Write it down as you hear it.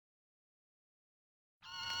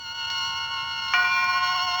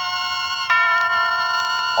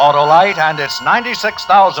Autolite and its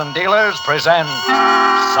 96,000 dealers present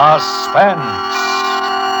Suspense.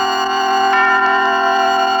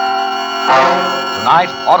 Tonight,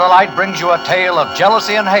 Autolite brings you a tale of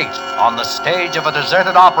jealousy and hate on the stage of a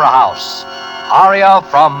deserted opera house. Aria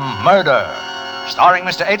from Murder, starring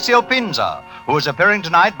Mr. Ezio Pinza, who is appearing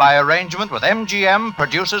tonight by arrangement with MGM,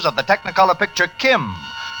 producers of the Technicolor picture Kim,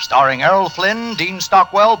 starring Errol Flynn, Dean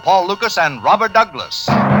Stockwell, Paul Lucas, and Robert Douglas.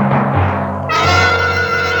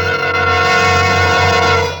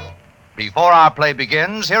 Before our play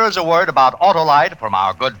begins, here is a word about Autolite from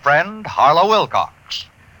our good friend, Harlow Wilcox.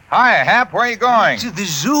 Hi, Hap. Where are you going? To the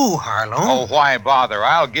zoo, Harlow. Oh, why bother?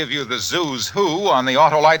 I'll give you the zoo's who on the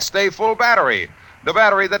Autolite Stay Full battery. The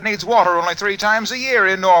battery that needs water only 3 times a year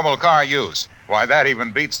in normal car use. Why, that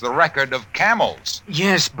even beats the record of camels.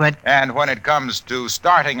 Yes, but... And when it comes to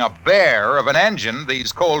starting a bear of an engine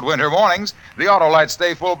these cold winter mornings, the Autolite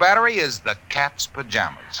Stay Full battery is the cat's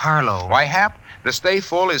pajamas. Harlow. Why, Hap, the Stay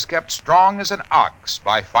Full is kept strong as an ox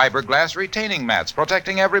by fiberglass retaining mats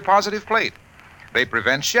protecting every positive plate. They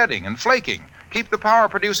prevent shedding and flaking, keep the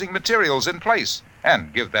power-producing materials in place,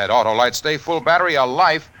 and give that Autolite Stay Full battery a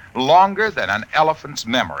life longer than an elephant's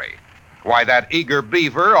memory. Why, that eager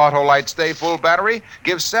beaver Autolite Stay Full battery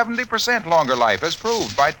gives 70% longer life, as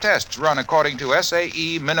proved by tests run according to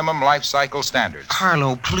SAE minimum life cycle standards.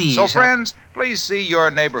 Harlow, please. So, friends, please see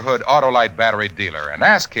your neighborhood Autolite battery dealer and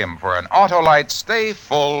ask him for an Autolite Stay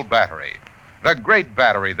Full battery. The great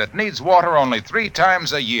battery that needs water only 3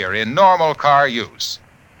 times a year in normal car use.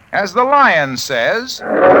 As the lion says,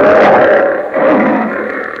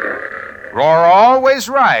 roar always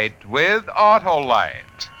right with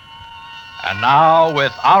Autolite. And now,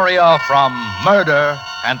 with Aria from Murder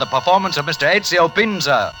and the performance of Mr. Ezio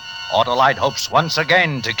Pinza, Autolite hopes once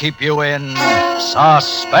again to keep you in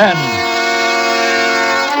suspense.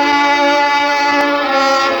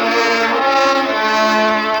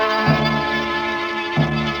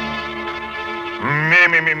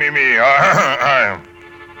 Me.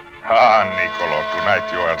 Niccolo, tonight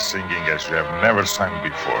you are singing as you have never sung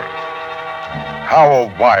before.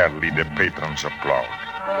 How wildly the patrons applaud.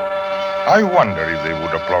 I wonder if they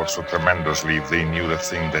would applaud so tremendously if they knew the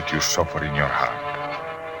thing that you suffer in your heart.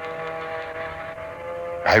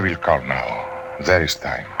 I will call now. There is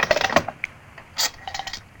time.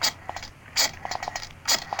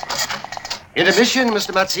 Intermission,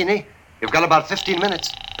 Mr. Mazzini. You've got about 15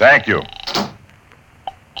 minutes. Thank you.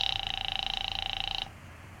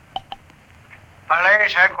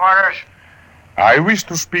 Police headquarters. I wish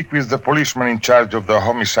to speak with the policeman in charge of the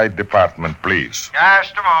homicide department, please.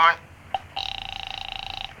 Just a moment.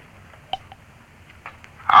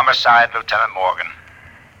 Homicide, Lieutenant Morgan.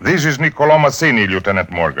 This is Niccolo Mazzini, Lieutenant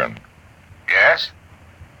Morgan. Yes?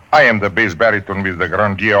 I am the bass baritone with the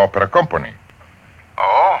Grandier Opera Company.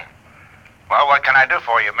 Oh? Well, what can I do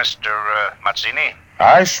for you, Mr. Mazzini?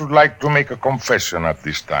 I should like to make a confession at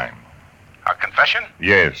this time. A confession?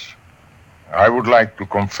 Yes. I would like to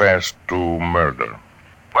confess to murder.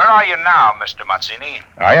 Where are you now, Mr. Mazzini?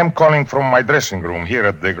 I am calling from my dressing room here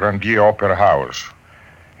at the Grandier Opera House.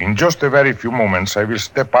 In just a very few moments, I will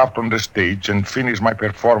step out on the stage and finish my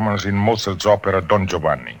performance in Mozart's opera Don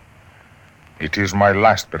Giovanni. It is my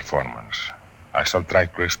last performance. I shall try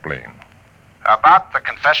to explain. About the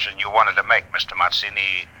confession you wanted to make, Mr.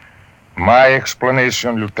 Mazzini. My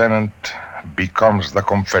explanation, Lieutenant, becomes the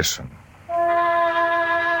confession.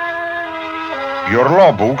 Your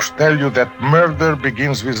law books tell you that murder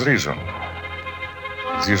begins with reason.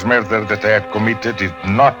 This murder that I have committed did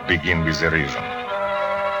not begin with a reason.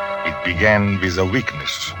 It began with a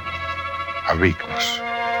weakness. A weakness.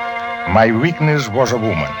 My weakness was a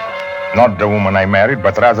woman. Not the woman I married,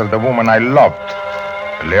 but rather the woman I loved,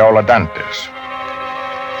 Leola Dantes.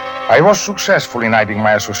 I was successful in hiding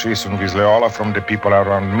my association with Leola from the people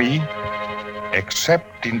around me,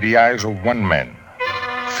 except in the eyes of one man,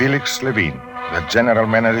 Felix Levine, the general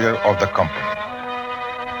manager of the company.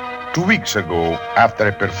 2 weeks ago, after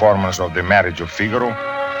a performance of The Marriage of Figaro,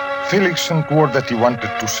 Felix sent word that he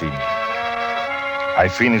wanted to see me. I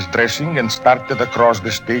finished dressing and started across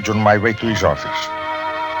the stage on my way to his office.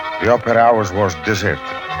 The opera house was deserted.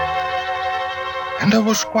 And I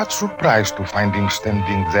was quite surprised to find him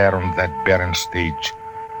standing there on that barren stage,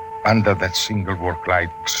 under that single work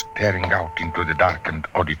light, staring out into the darkened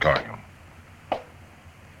auditorium.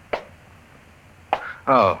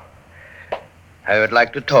 Oh. I would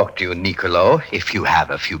like to talk to you, Niccolo, if you have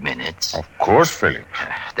a few minutes. Of course, Felix.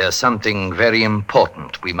 There's something very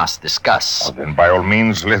important we must discuss. Well, then, by all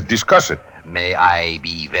means, let's discuss it. May I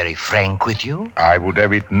be very frank with you? I would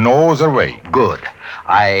have it no other way. Good.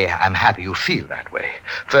 I am happy you feel that way.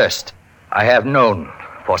 First, I have known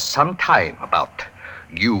for some time about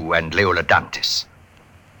you and Leola Dantes.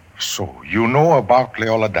 So, you know about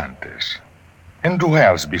Leola Dantes. And who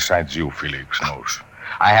else besides you, Felix, knows?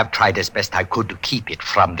 I have tried as best I could to keep it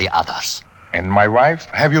from the others. And my wife?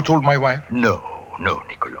 Have you told my wife? No,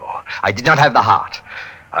 Niccolo. I did not have the heart.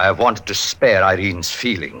 I have wanted to spare Irene's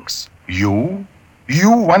feelings. You?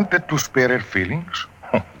 You wanted to spare her feelings?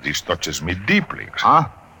 This touches me deeply. Huh?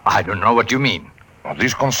 I don't know what you mean. Well,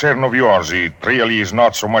 this concern of yours, it really is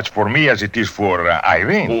not so much for me as it is for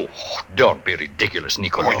Irene. Oh, don't be ridiculous,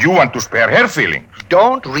 Niccolo. Oh, you want to spare her feelings?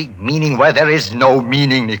 Don't read meaning where there is no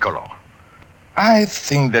meaning, Niccolo. I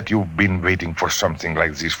think that you've been waiting for something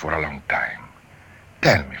like this for a long time.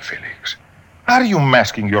 Tell me, Felix, are you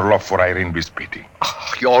masking your love for Irene with pity?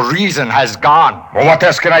 Oh, your reason has gone. Well, what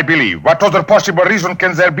else can I believe? What other possible reason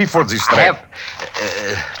can there be for this threat?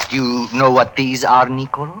 Do you know what these are,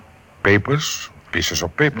 Niccolo? Papers? Pieces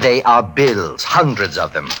of paper? They are bills, hundreds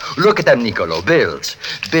of them. Look at them, Niccolo, bills.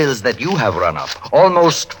 Bills that you have run up.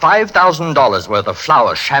 Almost $5,000 worth of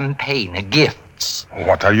flowers, champagne, gifts.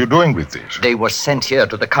 What are you doing with this? They were sent here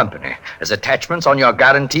to the company as attachments on your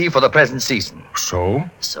guarantee for the present season. So?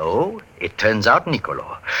 So, it turns out,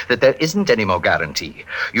 Niccolo, that there isn't any more guarantee.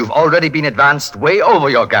 You've already been advanced way over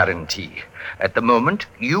your guarantee. At the moment,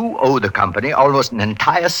 you owe the company almost an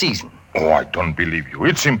entire season. Oh, I don't believe you.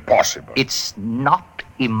 It's impossible. It's not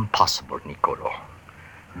impossible, Niccolo.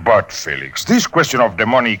 But, Felix, this question of the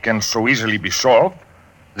money can so easily be solved.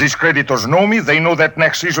 These creditors know me. They know that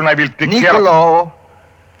next season I will take care of...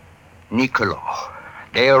 Niccolo,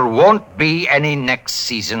 there won't be any next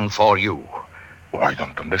season for you. Oh, I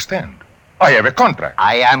don't understand. I have a contract.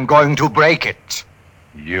 I am going to break it.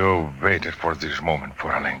 You've waited for this moment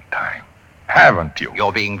for a long time, haven't you?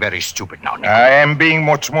 You're being very stupid now, Niccolo. I am being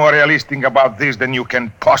much more realistic about this than you can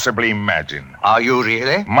possibly imagine. Are you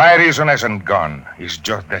really? My reason hasn't gone. It's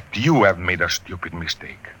just that you have made a stupid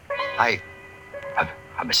mistake.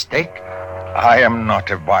 A mistake? I am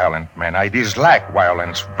not a violent man. I dislike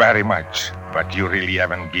violence very much. But you really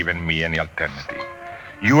haven't given me any alternative.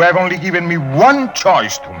 You have only given me one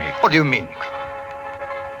choice to make. What do you mean?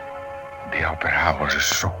 The opera house is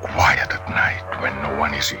so quiet at night when no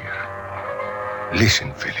one is here.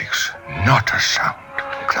 Listen, Felix, not a sound.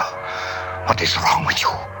 Niccolo, what is wrong with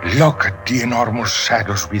you? Look at the enormous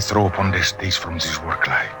shadows we throw upon the stage from this work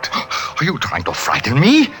light. Are you trying to frighten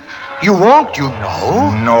me? You won't, you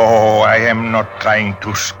know. No, I am not trying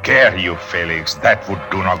to scare you, Felix. That would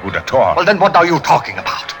do no good at all. Well, then what are you talking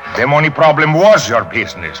about? The money problem was your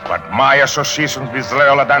business, but my association with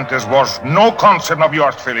Leola Dantes was no concern of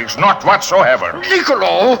yours, Felix, not whatsoever.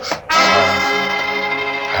 Niccolo!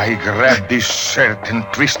 I grabbed this shirt and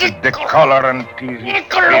twisted the collar until his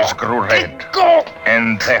face grew red.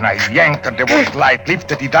 And then I yanked at the work light,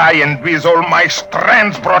 lifted it high, and with all my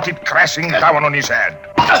strands brought it crashing down on his head.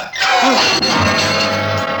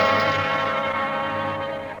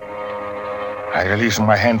 I released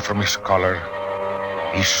my hand from his collar.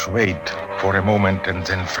 He swayed for a moment and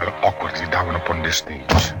then fell awkwardly down upon the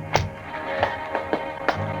stage.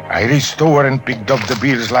 I reached over and picked up the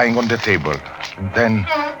bills lying on the table. And then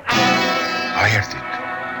I heard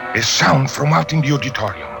it. A sound from out in the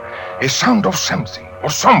auditorium. A sound of something or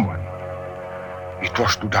someone. It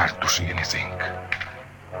was too dark to see anything.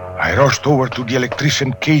 I rushed over to the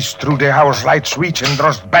electrician case, threw the house light switch, and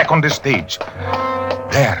rushed back on the stage.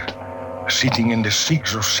 There, sitting in the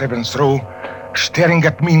 6th or 7th row, staring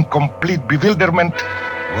at me in complete bewilderment,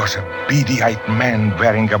 was a beady-eyed man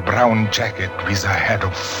wearing a brown jacket with a head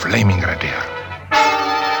of flaming red hair.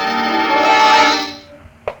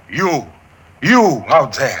 You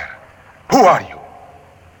out there. Who are you?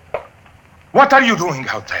 What are you doing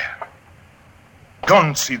out there?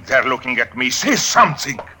 Don't sit there looking at me. Say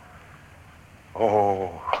something.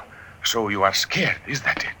 Oh, so you are scared, is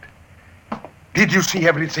that it? Did you see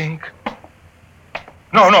everything?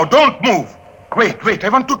 No, don't move. Wait, I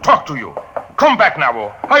want to talk to you. Come back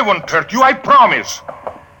now. I won't hurt you, I promise.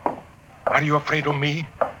 Are you afraid of me?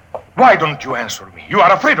 Why don't you answer me? You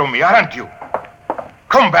are afraid of me, aren't you?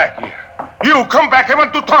 Come back here. You, come back. I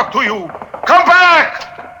want to talk to you. Come back!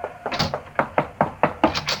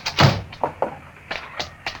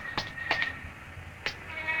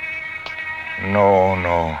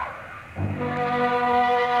 No.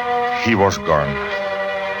 He was gone.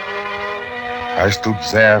 I stood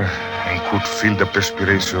there and could feel the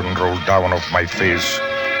perspiration roll down off my face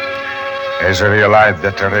as I realized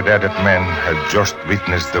that a red-headed man had just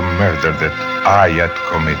witnessed the murder that I had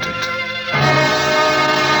committed.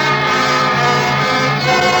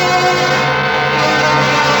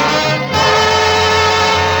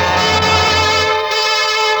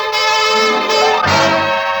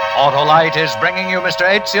 Autolite is bringing you Mr.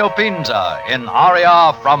 Ezio Pinza in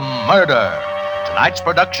Aria from Murder. Tonight's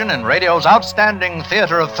production in radio's outstanding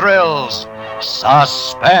theater of thrills,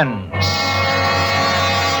 Suspense.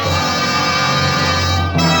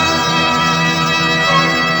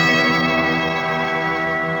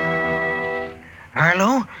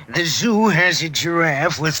 Harlow, the zoo has a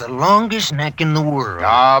giraffe with the longest neck in the world.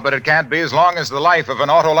 But it can't be as long as the life of an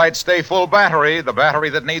Autolite Stay Full battery, the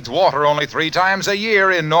battery that needs water only 3 times a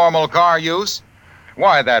year in normal car use.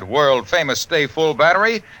 Why, that world-famous Stay Full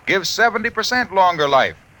battery gives 70% longer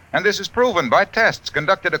life. And this is proven by tests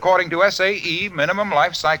conducted according to SAE minimum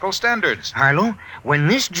life cycle standards. Harlow, when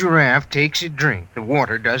this giraffe takes a drink, the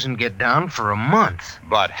water doesn't get down for a month.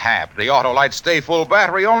 But, Hap, the Autolite Stay Full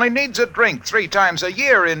battery only needs a drink 3 times a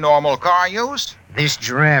year in normal car use. This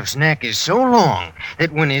giraffe's neck is so long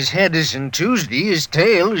that when his head is in Tuesday, his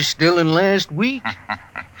tail is still in last week.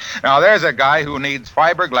 Now, there's a guy who needs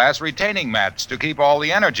fiberglass retaining mats to keep all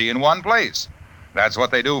the energy in one place. That's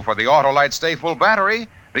what they do for the Autolite Stay Full battery,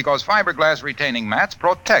 because fiberglass retaining mats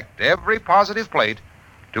protect every positive plate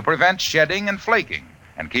to prevent shedding and flaking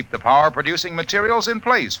and keep the power-producing materials in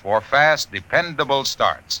place for fast, dependable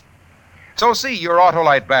starts. So see your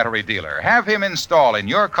Autolite battery dealer. Have him install in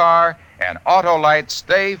your car an Autolite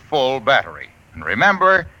Stay Full battery. And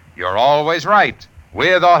remember, you're always right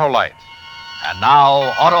with Autolite. And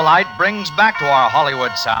now, Autolite brings back to our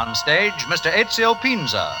Hollywood soundstage Mr. Ezio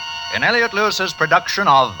Pinza in Elliot Lewis's production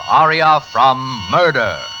of Aria from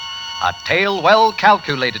Murder, a tale well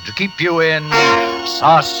calculated to keep you in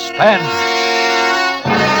suspense.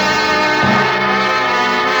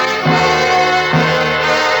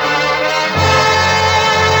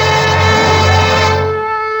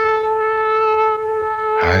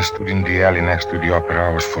 I stood in the alley next to the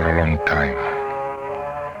opera house for a long time.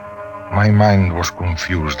 My mind was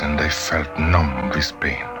confused and I felt numb with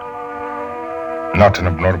pain. Not an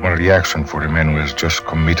abnormal reaction for a man who has just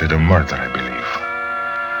committed a murder, I believe.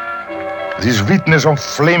 This witness of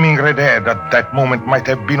flaming red hair at that moment might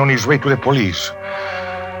have been on his way to the police.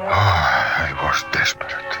 I was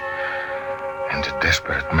desperate. And a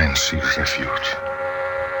desperate man seeks refuge.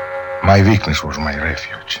 My weakness was my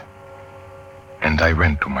refuge. And I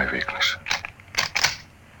went to my weakness.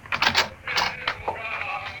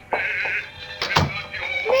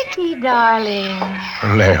 Nicky, darling.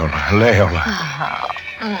 Leola.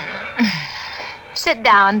 Sit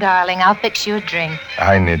down, darling. I'll fix you a drink.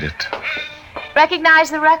 I need it. Recognize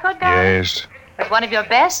the record, darling? Yes, It was one of your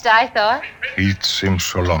best, I thought. it seems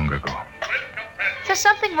so long ago. Is there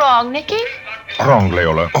something wrong, Nicky? Wrong,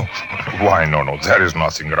 Leola. Oh, why, no, there is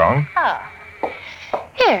nothing wrong. Oh.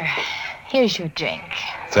 Here's your drink.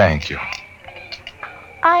 Thank you.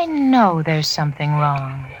 I know there's something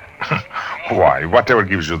wrong. Why? Whatever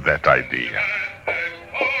gives you that idea?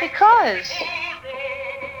 Because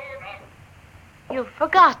you've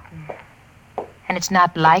forgotten. And it's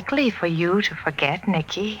not likely for you to forget,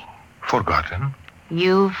 Nicky. Forgotten?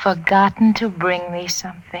 You've forgotten to bring me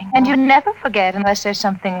something. And you never forget unless there's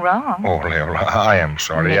something wrong. Oh, Leola, I am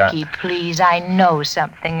sorry. Nicky, please, I know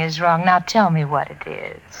something is wrong. Now tell me what it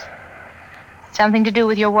is. Something to do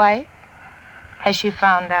with your wife? Has she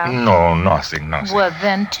found out? No, nothing. Well,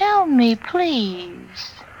 then tell me,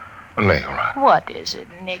 please. Leola. What is it,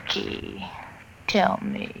 Nicky? Tell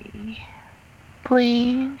me.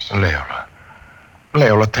 Please?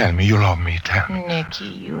 Leola, tell me you love me. Tell me. Nicky,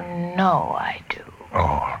 you know I do.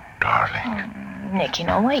 Oh, darling. Nicky,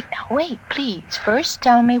 no, wait, please. First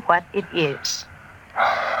tell me what it is.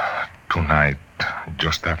 Tonight,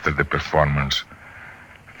 just after the performance,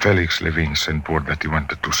 Felix Levine sent word that he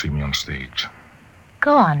wanted to see me on stage.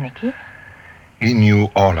 Go on, Nicky. He knew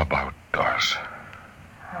all about us.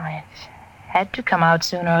 Oh, it had to come out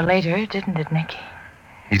sooner or later, didn't it, Nicky?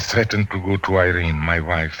 He threatened to go to Irene, my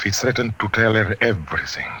wife. He threatened to tell her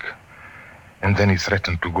everything. And then he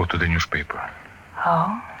threatened to go to the newspaper.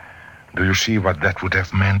 Oh? Do you see what that would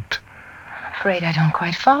have meant? I'm afraid I don't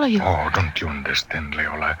quite follow you. Oh, don't you understand,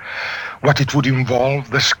 Leola? What it would involve,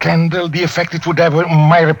 the scandal, the effect it would have on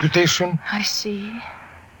my reputation? I see.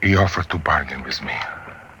 He offered to bargain with me.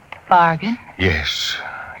 Bargain? Yes.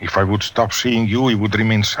 If I would stop seeing you, he would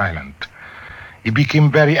remain silent. He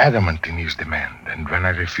became very adamant in his demand, and when I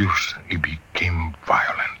refused, he became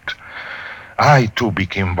violent. I, too,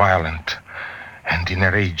 became violent, and in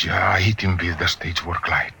a rage, I hit him with the stage work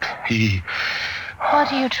light. He...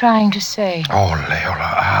 What are you trying to say? Oh, Leola,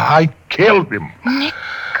 I killed him. Nick.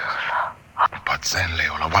 But then,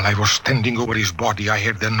 Leola, while I was standing over his body, I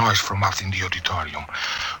heard the noise from out in the auditorium.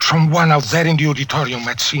 Someone out there in the auditorium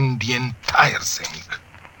had seen the entire thing.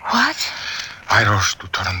 What? I rose to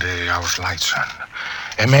turn the house lights on.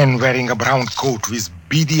 A man wearing a brown coat with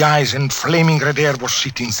beady eyes and flaming red hair was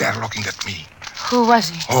sitting there looking at me. Who was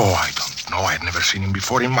he? Oh, I don't know. I'd never seen him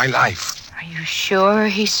before in my life. Are you sure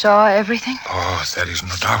he saw everything? Oh, there is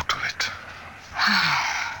no doubt of it.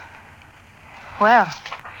 Well,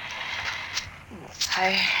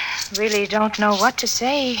 I really don't know what to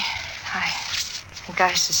say. I think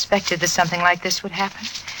I suspected that something like this would happen.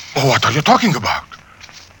 Oh, what are you talking about?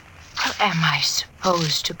 Well, am I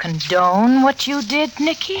supposed to condone what you did,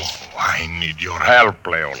 Nicky? Oh, I need your help,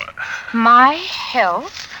 Leola. My help?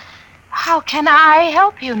 How can I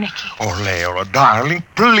help you, Nicky? Oh, Leola, darling,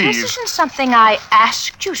 please. This isn't something I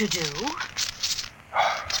asked you to do.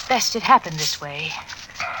 It's best it happened this way.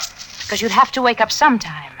 Because you'd have to wake up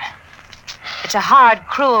sometime. It's a hard,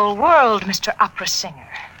 cruel world, Mr. Opera Singer.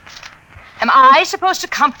 Am I supposed to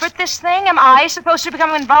comfort this thing? Am I supposed to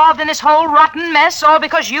become involved in this whole rotten mess all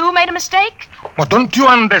because you made a mistake? Well, don't you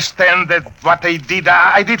understand that what I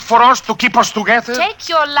did for us to keep us together? Take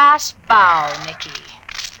your last bow, Nicky.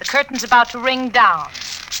 The curtain's about to ring down,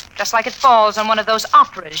 just like it falls on one of those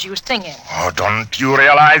operas you sing in. Oh, don't you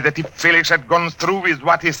realize that if Felix had gone through with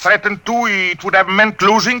what he threatened to, it would have meant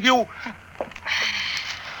losing you?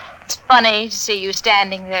 It's funny to see you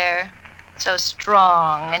standing there, so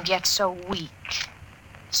strong and yet so weak.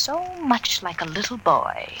 So much like a little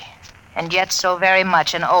boy, and yet so very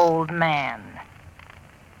much an old man.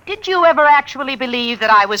 Did you ever actually believe that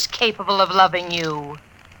I was capable of loving you?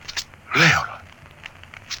 Leola,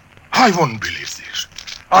 I won't believe this.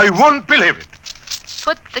 I won't believe it.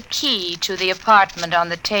 Put the key to the apartment on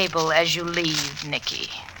the table as you leave, Nicky.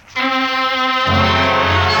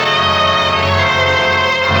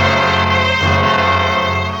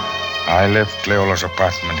 I left Leola's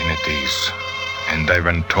apartment in a daze, and I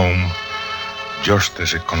went home just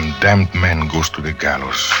as a condemned man goes to the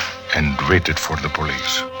gallows, and waited for the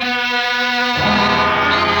police.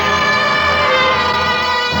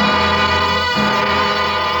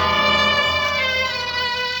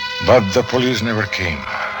 But the police never came.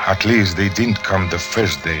 At least they didn't come the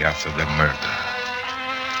first day after the murder.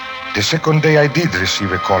 The second day I did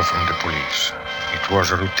receive a call from the police. It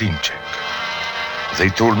was a routine check. They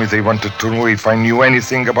told me they wanted to know if I knew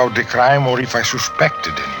anything about the crime or if I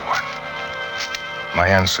suspected anyone. My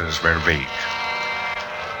answers were vague.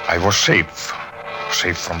 I was safe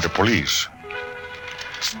from the police.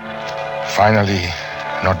 Finally,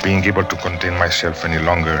 not being able to contain myself any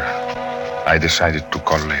longer, I decided to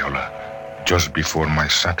call Leola just before my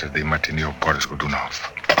Saturday matinee of Boris Godunov.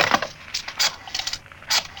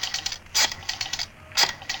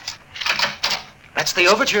 That's the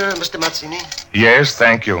overture, Mr. Mazzini. Yes,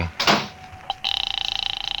 thank you.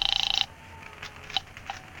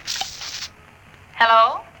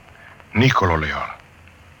 Hello? Niccolo, Leola.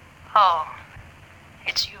 Oh,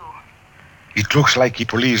 it's you. It looks like the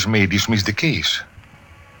police may dismiss the case.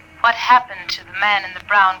 What happened to the man in the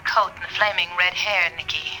brown coat and the flaming red hair,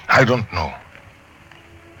 Nicky? I don't know.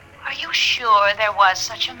 Are you sure there was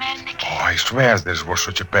such a man, Nicky? Oh, I swear there was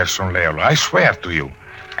such a person, Leola. I swear to you.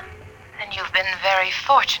 Then you've been very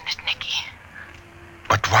fortunate, Nicky.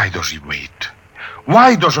 But why does he wait?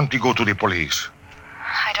 Why doesn't he go to the police?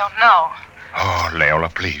 I don't know. Oh, Leola,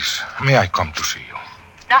 please. May I come to see you?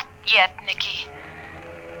 Not yet, Nicky.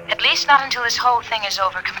 At least not until this whole thing is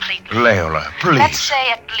over completely. Leola, please. Let's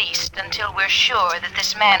say at least until we're sure that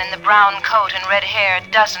this man in the brown coat and red hair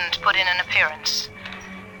doesn't put in an appearance.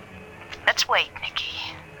 Let's wait, Nicky.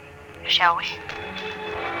 Shall we?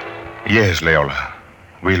 Yes, Leola.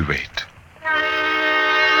 We'll wait.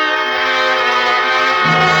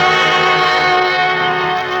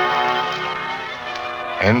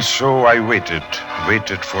 And so I waited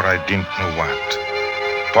for I didn't know what.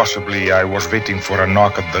 Possibly I was waiting for a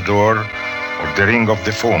knock at the door or the ring of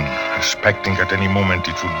the phone, expecting at any moment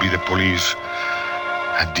it would be the police.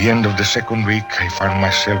 At the end of the second week, I found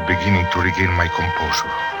myself beginning to regain my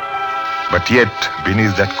composure. But yet,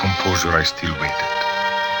 beneath that composure, I still waited.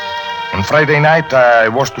 On Friday night, I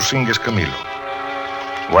was to sing as Camillo.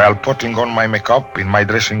 While putting on my makeup in my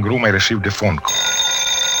dressing room, I received a phone call.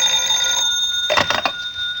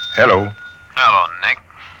 Hello. Hello, Nick.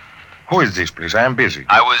 Who is this, please? I am busy.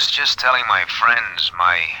 I was just telling my friends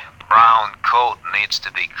my brown coat needs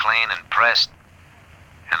to be clean and pressed,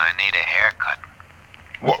 and I need a haircut.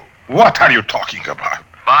 What are you talking about?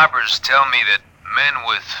 Barbers tell me that men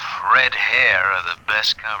with red hair are the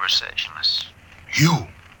best conversationalists. You?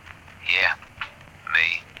 Yeah,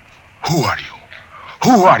 me. Who are you?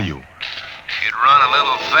 Who are you? If you'd run a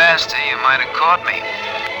little faster, you might have caught me.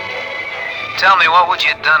 Tell me, what would you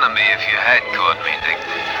have done to me if you had caught me, Nick?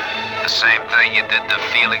 The same thing you did to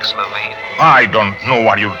Felix Levine? I don't know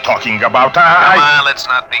what you're talking about. Come on, let's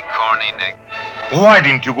not be corny, Nick. Why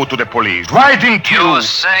didn't you go to the police? Why didn't you? You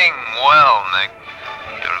sing well, Nick.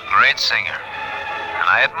 You're a great singer. And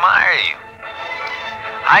I admire you.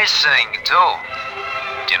 I sing, too.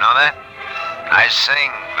 Do you know that? I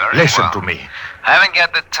sing very well. Listen to me. I haven't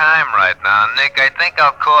got the time right now, Nick. I think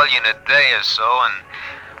I'll call you in a day or so and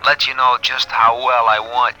let you know just how well I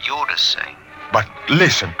want you to sing. But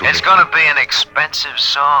listen to me. It's going to be an expensive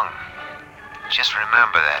song. Just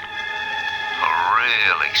remember that. A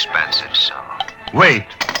real expensive song. Wait.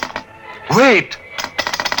 Wait.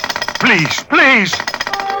 Please, please.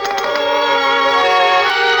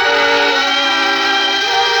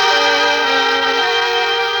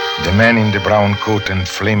 The man in the brown coat and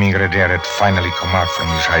flaming red hair had finally come out from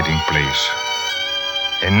his hiding place.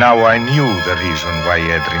 And now I knew the reason why he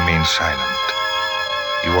had remained silent.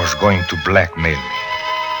 He was going to blackmail me.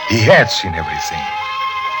 He had seen everything.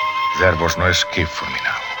 There was no escape for me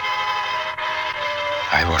now.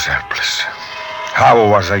 I was helpless. How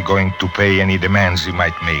was I going to pay any demands he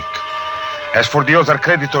might make? As for the other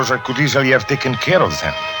creditors, I could easily have taken care of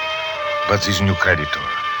them. But this new creditor,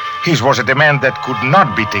 his was a demand that could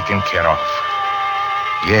not be taken care of.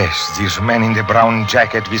 Yes, this man in the brown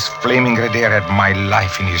jacket with flaming red hair had my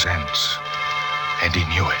life in his hands. And he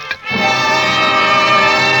knew it.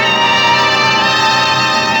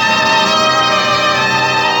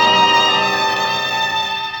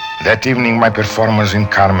 That evening, my performance in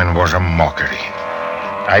Carmen was a mockery.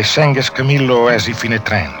 I sang as Camillo as if in a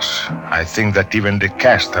trance. I think that even the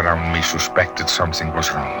cast around me suspected something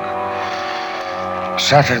was wrong.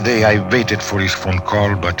 Saturday, I waited for his phone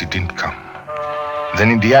call, but it didn't come.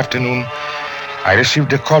 Then in the afternoon, I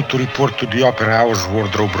received a call to report to the Opera House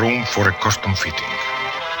wardrobe room for a custom fitting.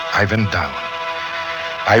 I went down.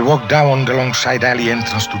 I walked down the long side alley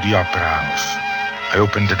entrance to the Opera House. I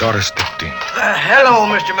opened the door and stepped in. Hello,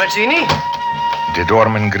 Mr. Mazzini. The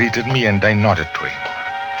doorman greeted me, and I nodded to him.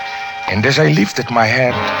 And as I lifted my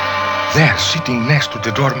head, there, sitting next to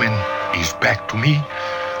the doorman, his back to me,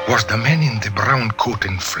 was the man in the brown coat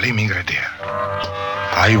and flaming red hair.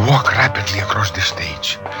 I walked rapidly across the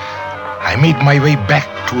stage. I made my way back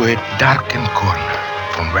to a darkened corner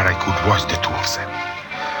from where I could watch the two of them.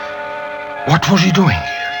 What was he doing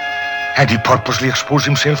here? Had he purposely exposed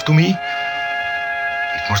himself to me?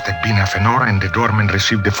 It must have been half an hour, and the doorman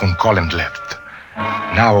received the phone call and left.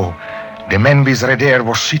 Now, the man with red hair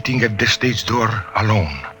was sitting at the stage door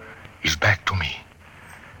alone, his back to me.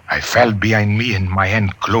 I fell behind me, and my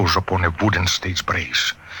hand closed upon a wooden stage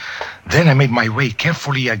brace. Then I made my way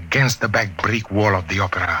carefully against the back brick wall of the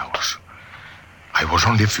Opera House. I was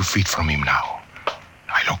only a few feet from him now.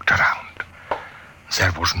 I looked around.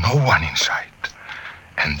 There was no one in sight.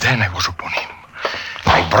 And then I was upon him.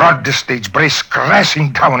 I brought the stage brace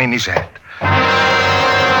crashing down in his head.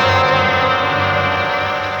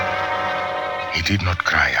 He did not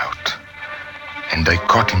cry out. And I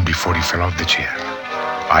caught him before he fell off the chair.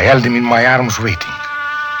 I held him in my arms, waiting.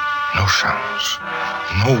 No sounds.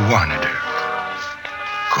 No one had heard.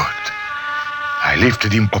 Good. I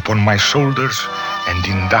lifted him upon my shoulders and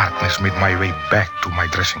in darkness made my way back to my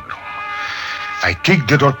dressing room. I kicked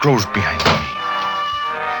the door closed behind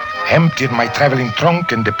me, emptied my traveling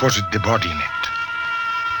trunk and deposited the body in it.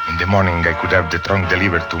 In the morning, I could have the trunk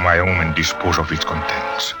delivered to my home and dispose of its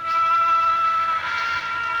contents.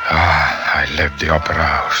 I left the Opera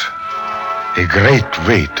House. A great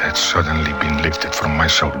weight had suddenly been lifted from my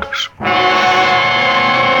shoulders.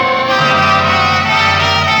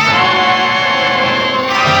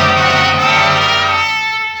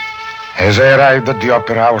 As I arrived at the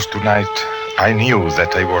Opera House tonight, I knew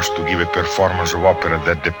that I was to give a performance of opera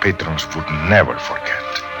that the patrons would never forget.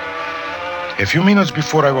 A few minutes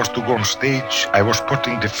before I was to go on stage, I was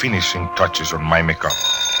putting the finishing touches on my makeup.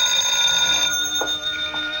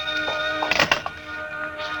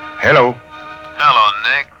 Hello. Hello,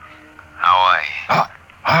 Nick. How are you?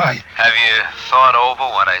 Hi. Have you thought over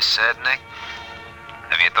what I said, Nick?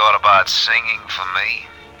 Have you thought about singing for me?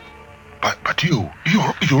 But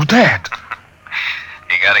you're dead.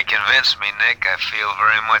 You gotta convince me, Nick. I feel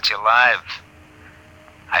very much alive.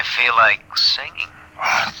 I feel like singing.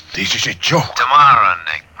 This is a joke. Tomorrow,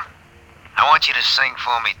 Nick. I want you to sing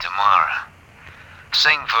for me tomorrow.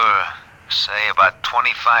 Sing for, say, about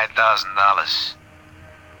 $25,000.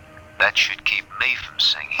 That should keep me from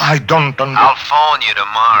singing. I don't understand. I'll phone you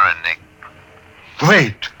tomorrow, Nick.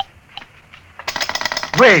 Wait.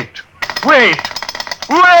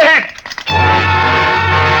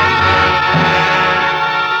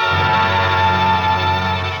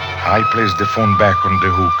 I placed the phone back on the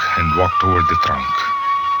hook and walked toward the trunk.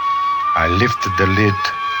 lifted the lid.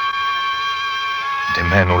 The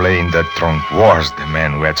man who lay in that trunk was the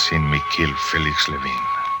man who had seen me kill Felix Levine.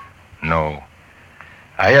 No,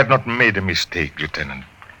 I had not made a mistake, Lieutenant.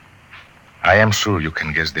 I am sure you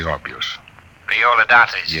can guess the obvious. Viola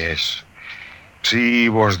Dates. Yes. She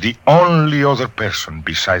was the only other person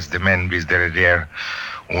besides the man with the red hair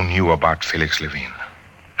who knew about Felix Levine.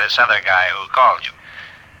 This other guy who called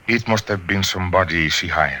you. It must have been somebody she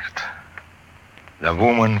hired. The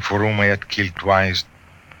woman for whom I had killed twice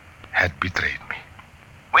had betrayed me.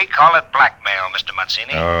 We call it blackmail, Mr.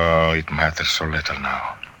 Mazzini. Oh, it matters so little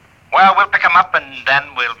now. Well, we'll pick him up and then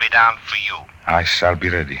we'll be down for you. I shall be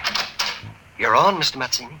ready. You're on, Mr.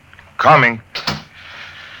 Mazzini. Coming.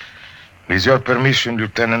 With your permission,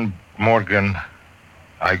 Lieutenant Morgan,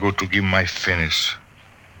 I go to give my finish.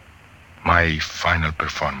 My final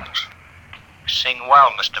performance. Sing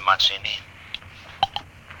well, Mr. Mazzini.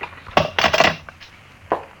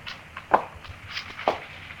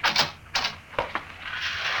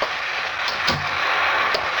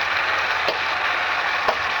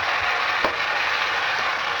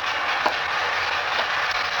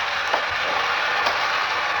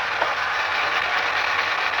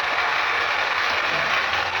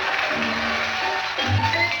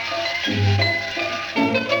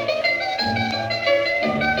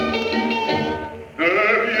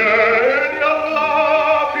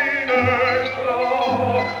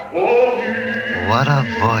 What a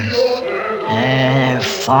voice.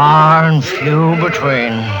 Far and few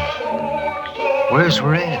between. Where's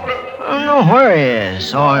Red? I don't know where he is.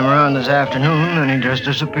 Saw him around this afternoon and he just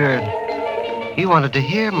disappeared. He wanted to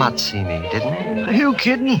hear Mazzini, didn't he? Are you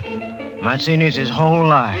kidding? Mazzini's his whole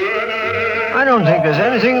life. I don't think there's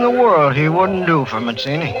anything in the world he wouldn't do for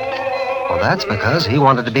Mazzini. Well, that's because he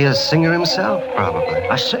wanted to be a singer himself, probably.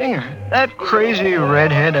 A singer? That crazy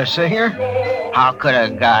redhead a singer? How could a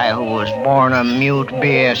guy who was born a mute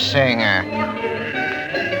be a singer?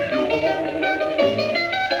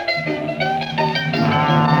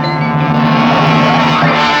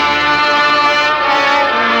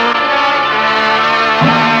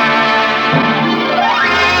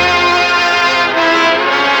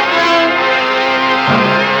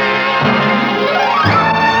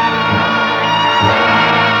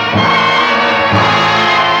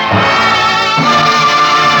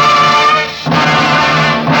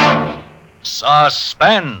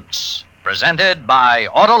 Suspense, presented by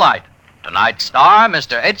Autolite. Tonight's star,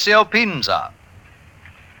 Mr. Ezio Pinza.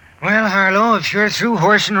 Well, Harlow, if you're through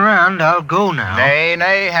horsing around, I'll go now. Nay,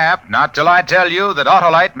 nay, Hap, not till I tell you that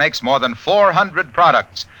Autolite makes more than 400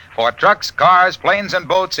 products for trucks, cars, planes, and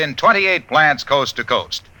boats in 28 plants coast to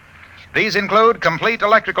coast. These include complete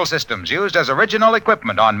electrical systems used as original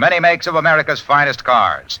equipment on many makes of America's finest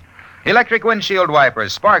cars. Electric windshield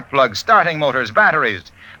wipers, spark plugs, starting motors,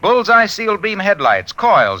 batteries, bullseye sealed beam headlights,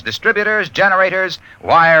 coils, distributors, generators,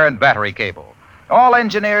 wire, and battery cable. All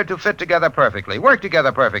engineered to fit together perfectly, work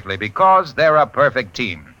together perfectly, because they're a perfect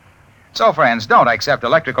team. So, friends, don't accept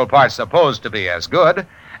electrical parts supposed to be as good.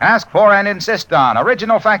 Ask for and insist on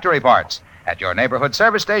original factory parts at your neighborhood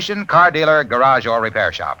service station, car dealer, garage, or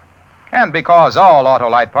repair shop. And because all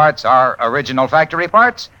Autolite parts are original factory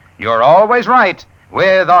parts, you're always right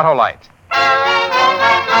with Autolite.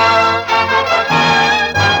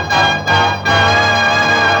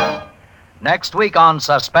 Next week on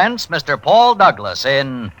Suspense, Mr. Paul Douglas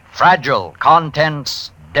in Fragile Contents,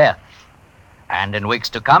 Death. And in weeks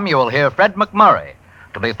to come, you will hear Fred McMurray,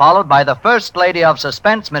 to be followed by the First Lady of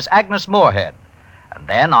Suspense, Miss Agnes Moorehead. And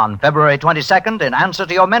then on February 22nd, in answer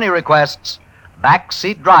to your many requests,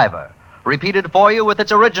 Backseat Driver, repeated for you with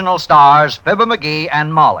its original stars, Fibber McGee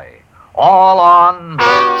and Molly. All on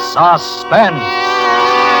Suspense.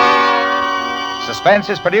 Suspense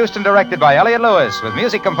is produced and directed by Elliot Lewis, with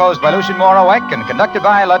music composed by Lucien Moravec and conducted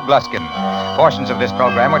by Lud Gluskin. Portions of this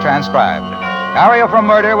program were transcribed. Aria from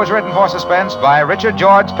Murder was written for Suspense by Richard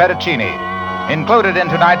George Petticini. Included in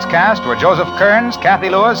tonight's cast were Joseph Kearns, Kathy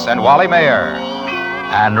Lewis, and Wally Mayer.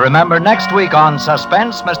 And remember, next week on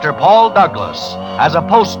Suspense, Mr. Paul Douglas, as a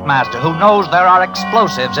postmaster who knows there are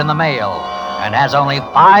explosives in the mail and has only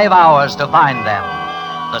 5 hours to find them.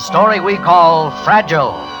 The story we call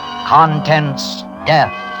Fragile Contents,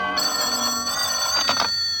 Death.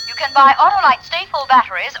 You can buy Autolite Stay-Full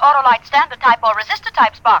batteries, Autolite Standard Type or Resistor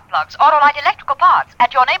Type spark plugs, Autolite electrical parts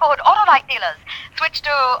at your neighborhood Autolite dealers. Switch to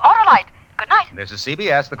Autolite. Good night. This is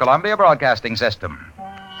CBS, the Columbia Broadcasting System.